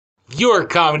Your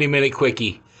Comedy Minute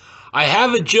Quickie. I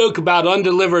have a joke about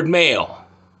undelivered mail.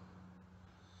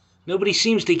 Nobody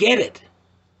seems to get it.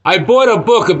 I bought a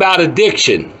book about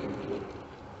addiction.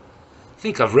 I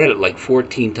think I've read it like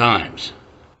 14 times.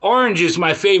 Orange is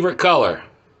my favorite color.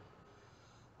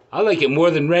 I like it more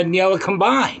than red and yellow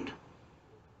combined.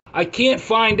 I can't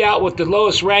find out what the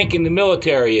lowest rank in the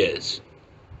military is.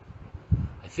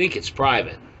 I think it's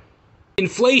private.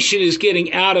 Inflation is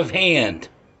getting out of hand.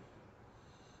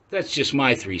 That's just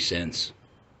my 3 cents.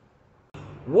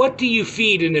 What do you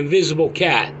feed an invisible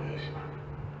cat?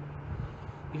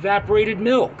 Evaporated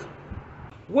milk.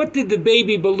 What did the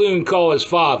baby balloon call his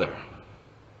father?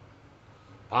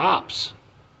 Pops.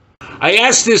 I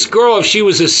asked this girl if she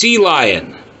was a sea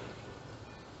lion.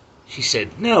 She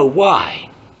said, no, why?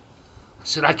 I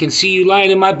said, I can see you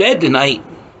lying in my bed tonight.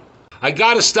 I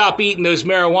gotta stop eating those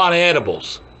marijuana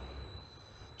edibles.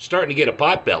 Starting to get a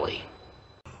pot belly.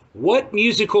 What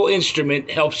musical instrument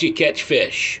helps you catch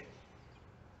fish?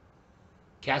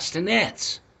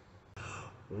 Castanets.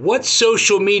 What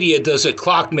social media does a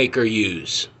clockmaker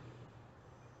use?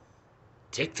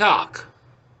 TikTok.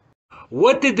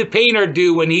 What did the painter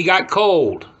do when he got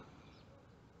cold?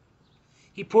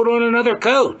 He put on another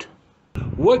coat.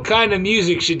 What kind of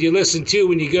music should you listen to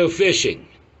when you go fishing?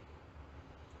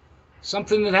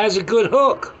 Something that has a good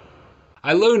hook.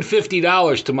 I loaned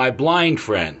 $50 to my blind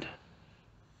friend.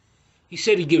 He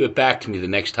said he'd give it back to me the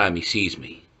next time he sees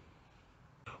me.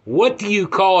 What do you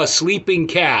call a sleeping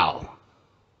cow?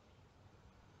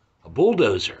 A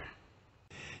bulldozer.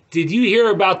 Did you hear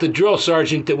about the drill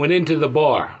sergeant that went into the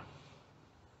bar?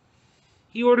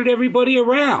 He ordered everybody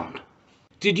around.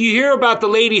 Did you hear about the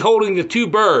lady holding the 2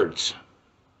 birds?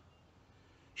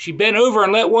 She bent over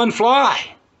and let one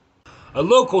fly. A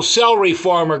local celery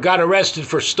farmer got arrested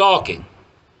for stalking.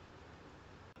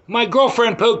 My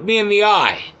girlfriend poked me in the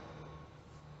eye.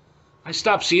 I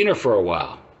stopped seeing her for a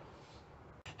while.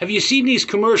 Have you seen these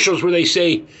commercials where they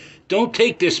say, don't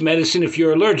take this medicine if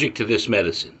you're allergic to this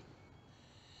medicine?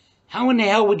 How in the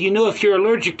hell would you know if you're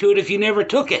allergic to it if you never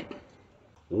took it?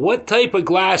 What type of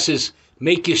glasses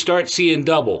make you start seeing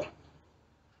double?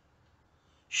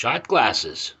 Shot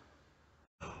glasses.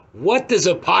 What does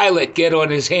a pilot get on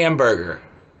his hamburger?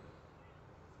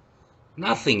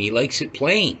 Nothing, he likes it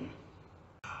plain.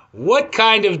 What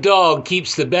kind of dog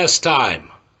keeps the best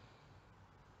time?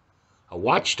 A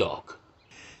watchdog.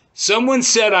 Someone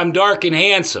said I'm dark and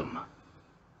handsome.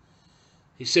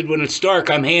 He said when it's dark,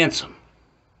 I'm handsome.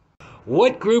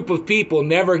 What group of people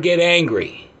never get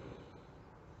angry?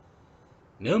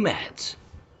 Nomads.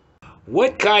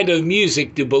 What kind of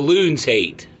music do balloons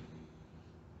hate?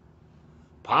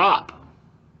 Pop.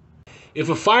 If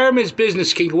a fireman's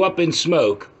business can go up in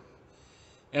smoke,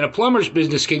 and a plumber's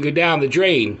business can go down the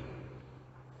drain,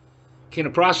 can a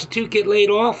prostitute get laid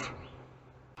off?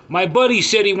 My buddy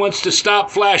said he wants to stop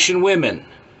flashing women.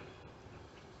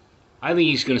 I think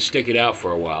he's going to stick it out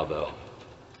for a while, though.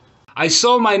 I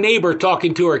saw my neighbor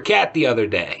talking to her cat the other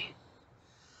day.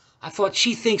 I thought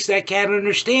she thinks that cat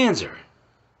understands her.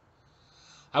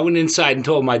 I went inside and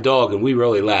told my dog, and we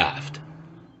really laughed.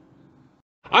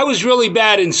 I was really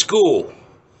bad in school.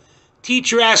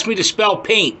 Teacher asked me to spell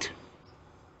paint.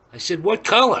 I said, what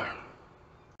color?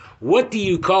 What do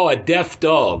you call a deaf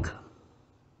dog?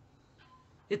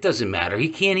 It doesn't matter, he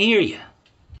can't hear you.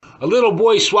 A little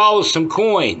boy swallows some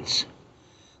coins.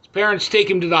 His parents take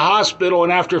him to the hospital,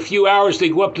 and after a few hours they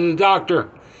go up to the doctor.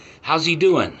 How's he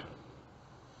doing?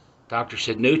 Doctor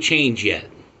said, no change yet.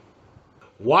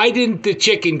 Why didn't the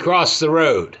chicken cross the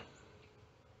road?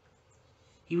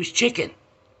 He was chicken.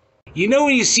 You know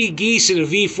when you see geese in a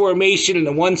V formation and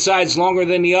the one side's longer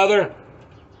than the other?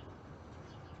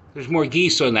 There's more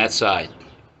geese on that side.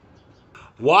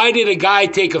 Why did a guy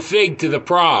take a fig to the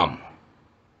prom?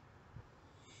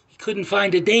 He couldn't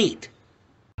find a date.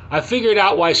 I figured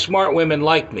out why smart women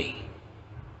like me.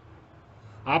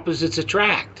 Opposites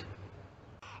attract.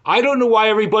 I don't know why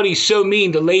everybody's so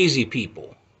mean to lazy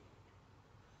people.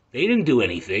 They didn't do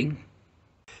anything.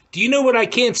 Do you know what I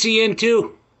can't see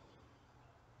into?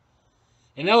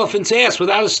 An elephant's ass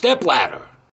without a stepladder.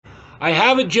 I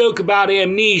have a joke about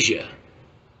amnesia.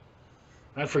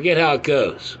 I forget how it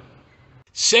goes.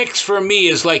 Sex for me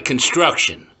is like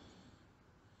construction.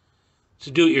 It's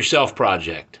a do-it-yourself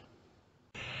project.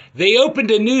 They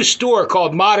opened a new store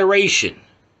called Moderation.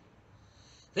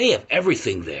 They have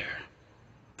everything there.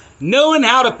 Knowing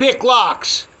how to pick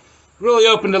locks really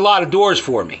opened a lot of doors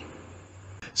for me.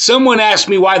 Someone asked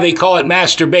me why they call it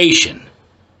masturbation.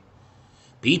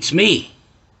 Beats me.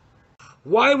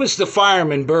 Why was the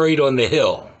fireman buried on the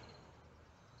hill?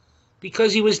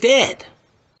 Because he was dead.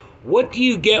 What do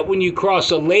you get when you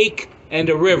cross a lake and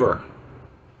a river.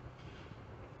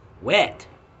 Wet.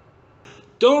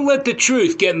 Don't let the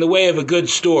truth get in the way of a good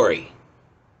story.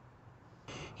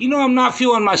 You know, I'm not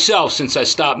feeling myself since I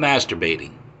stopped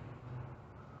masturbating.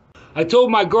 I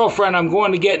told my girlfriend I'm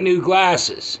going to get new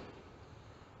glasses.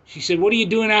 She said, "What are you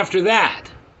doing after that?"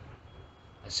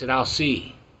 I said, "I'll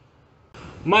see."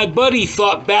 My buddy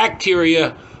thought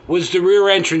bacteria was the rear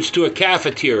entrance to a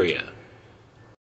cafeteria.